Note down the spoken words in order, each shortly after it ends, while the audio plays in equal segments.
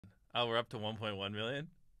Oh, we're up to 1.1 million?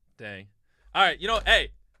 Dang. All right,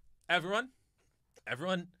 hey, everyone,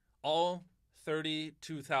 all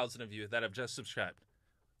 32,000 of you that have just subscribed,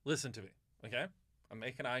 listen to me, okay? I'm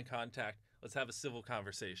making eye contact. Let's have a civil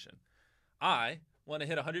conversation. I want to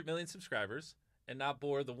hit 100 million subscribers and not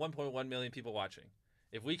bore the 1.1 million people watching.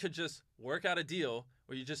 If we could just work out a deal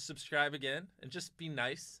where you just subscribe again and just be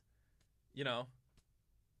nice,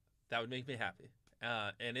 that would make me happy.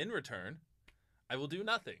 And in return, I will do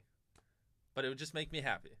nothing, but it would just make me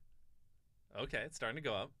happy. Okay, it's starting to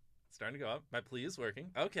go up. My plea is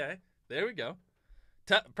working. Okay, there we go.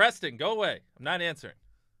 Preston, go away. I'm not answering.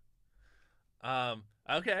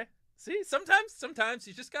 Okay. See, sometimes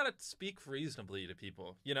you just gotta speak reasonably to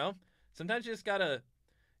people. Sometimes you just gotta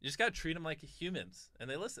treat them like humans, and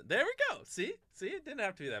they listen. There we go. See, it didn't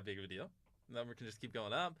have to be that big of a deal. The number can just keep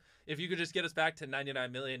going up. If you could just get us back to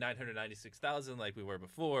 99,996,000 like we were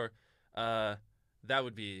before,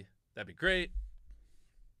 that'd be great.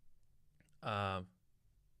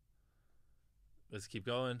 Let's keep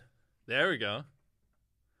going. There we go.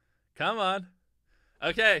 Come on.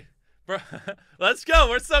 Okay, bro. Let's go.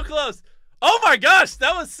 We're so close. Oh my gosh,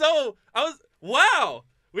 wow.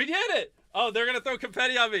 We did it. Oh, they're gonna throw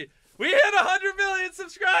confetti on me. We hit 100 million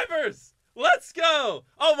subscribers. Let's go.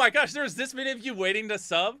 Oh my gosh, there was this many of you waiting to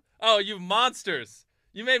sub. Oh, you monsters.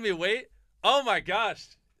 You made me wait. Oh my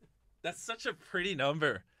gosh. That's such a pretty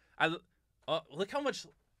number. Look how much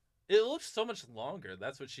it looks so much longer.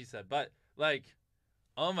 That's what she said. But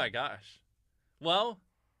oh my gosh. Well,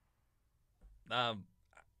 I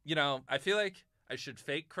feel like I should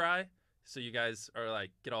fake cry so you guys are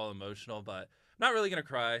get all emotional, but I'm not really gonna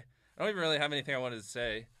cry. I don't even really have anything I wanted to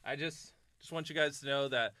say. I just want you guys to know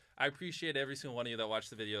that I appreciate every single one of you that watch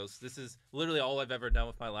the videos. This is literally all I've ever done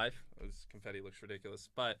with my life. This confetti looks ridiculous,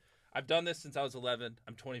 but I've done this since I was 11.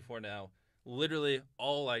 I'm 24 now. Literally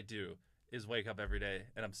all I do is wake up every day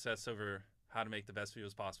and obsess over how to make the best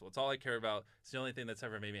videos possible. It's all I care about. It's the only thing that's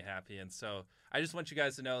ever made me happy. And so I just want you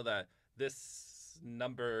guys to know that this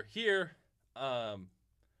number here,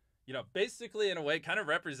 basically in a way kind of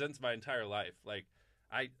represents my entire life.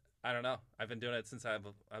 I don't know. I've been doing it since I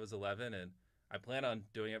was 11, and I plan on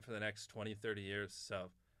doing it for the next 20, 30 years.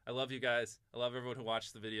 So I love you guys. I love everyone who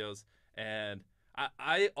watched the videos. And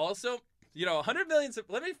I also, 100 million,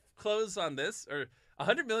 let me close on this, or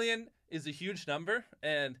 100 million is a huge number.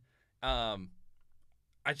 And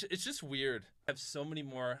it's just weird. I have so many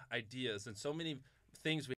more ideas and so many things we